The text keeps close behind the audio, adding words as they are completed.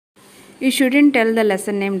You shouldn't tell the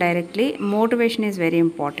lesson name directly. Motivation is very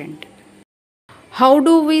important. How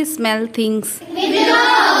do we smell things? With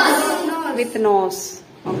nose. With nose.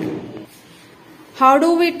 Okay. How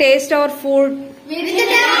do we taste our food? With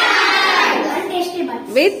tongue.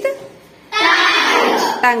 With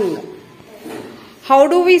tongue. How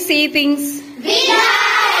do we see things? With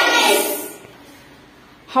eyes.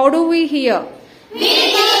 How do we hear?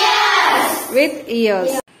 With ears. With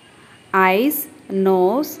ears. Eyes,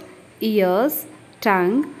 nose, ears,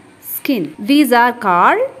 tongue, skin. These are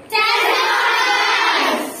called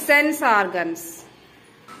sense organs.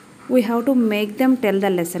 We have to make them tell the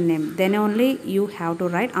lesson name. Then only you have to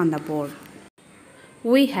write on the board.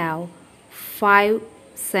 We have 5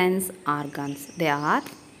 sense organs. They are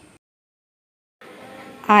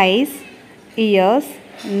eyes, ears,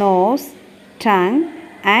 nose, tongue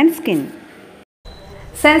and skin.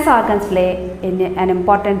 Sense organs play an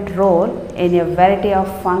important role in a variety of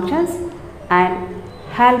functions and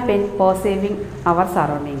help in perceiving our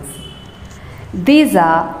surroundings. These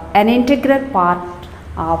are an integral part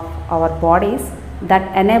of our bodies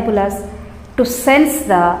that enable us to sense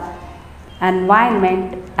the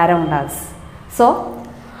environment around us. So,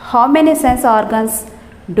 how many sense organs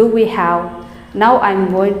do we have? Now I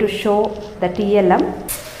am going to show the TLM.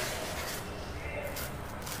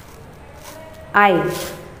 Eye.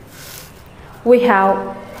 We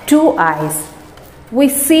have 2 eyes. We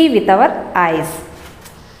see with our eyes.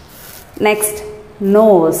 Next,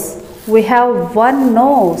 nose. We have 1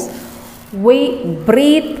 nose. We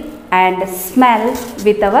breathe and smell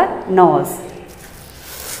with our nose.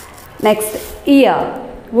 Next, ear.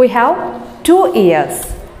 We have 2 ears.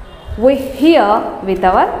 We hear with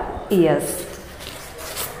our ears.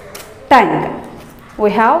 Tongue.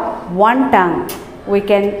 We have 1 tongue. We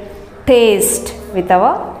can taste with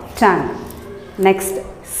our tongue. Next,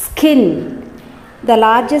 skin. The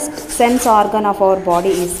largest sense organ of our body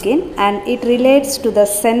is skin and it relates to the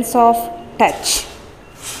sense of touch.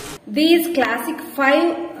 These classic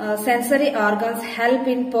 5 sensory organs help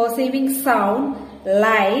in perceiving sound,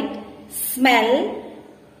 light, smell,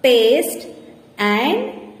 taste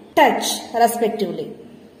and touch respectively.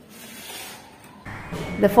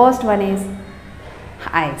 The first one is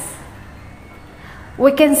eyes.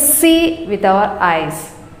 We can see with our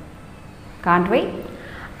eyes, can't we?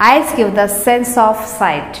 Eyes give the sense of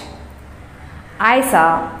sight. Eyes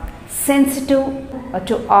are sensitive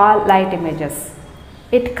to all light images.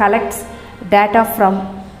 It collects data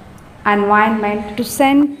from environment to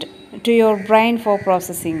send to your brain for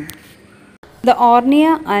processing. The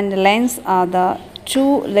cornea and lens are the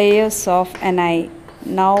 2 layers of an eye.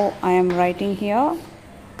 Now I am writing here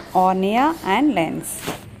cornea and lens.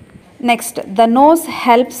 Next, the nose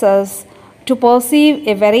helps us to perceive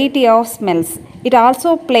a variety of smells. It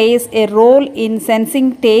also plays a role in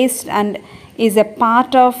sensing taste and is a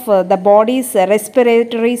part of the body's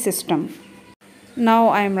respiratory system. Now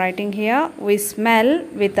I am writing here, we smell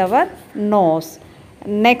with our nose.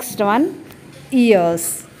 Next one,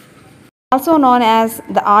 ears. Also known as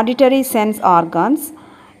the auditory sense organs,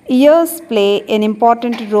 ears play an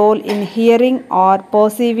important role in hearing or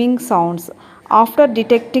perceiving sounds. After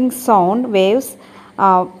detecting sound waves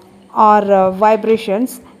or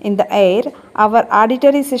vibrations in the air, our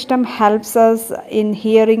auditory system helps us in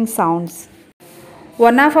hearing sounds.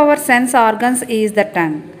 One of our sense organs is the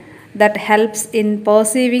tongue that helps in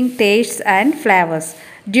perceiving tastes and flavors.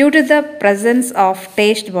 Due to the presence of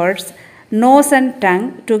taste buds, nose and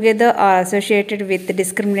tongue together are associated with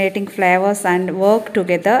discriminating flavors and work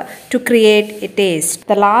together to create a taste.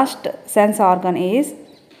 The last sense organ is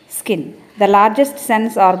skin. The largest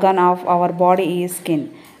sense organ of our body is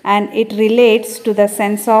skin and it relates to the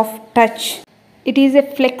sense of touch. It is a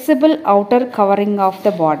flexible outer covering of the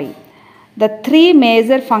body. The 3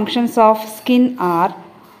 major functions of skin are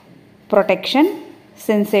protection,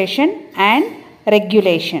 sensation and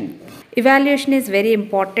regulation. Evaluation is very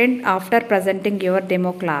important after presenting your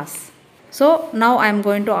demo class. So now I am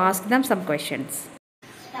going to ask them some questions.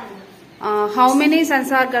 How many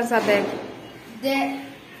sense organs are there?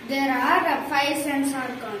 There are 5 sense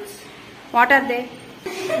organs. What are they?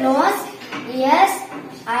 Nose, ears,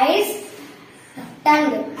 eyes,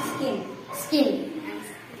 tongue, skin.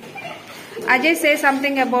 Ajay, say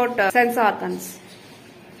something about sense organs.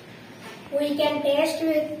 We can taste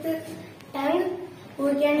with tongue.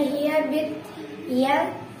 We can hear with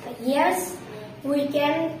ears. We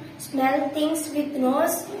can smell things with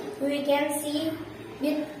nose. We can see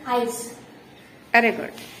with eyes. Very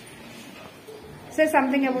good. Say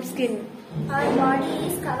something about skin. Our body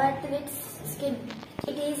is covered with skin.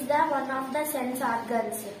 It is one of the sense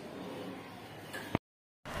organs.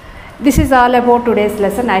 This is all about today's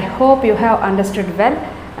lesson. I hope you have understood well.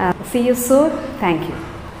 See you soon. Thank you.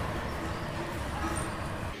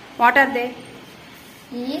 What are they?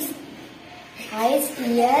 Ears, eyes,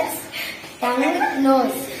 ears, tongue,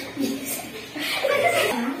 nose.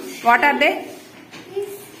 What are they?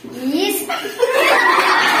 Ears,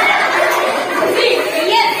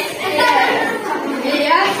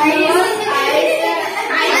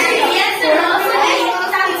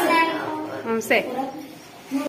 Say.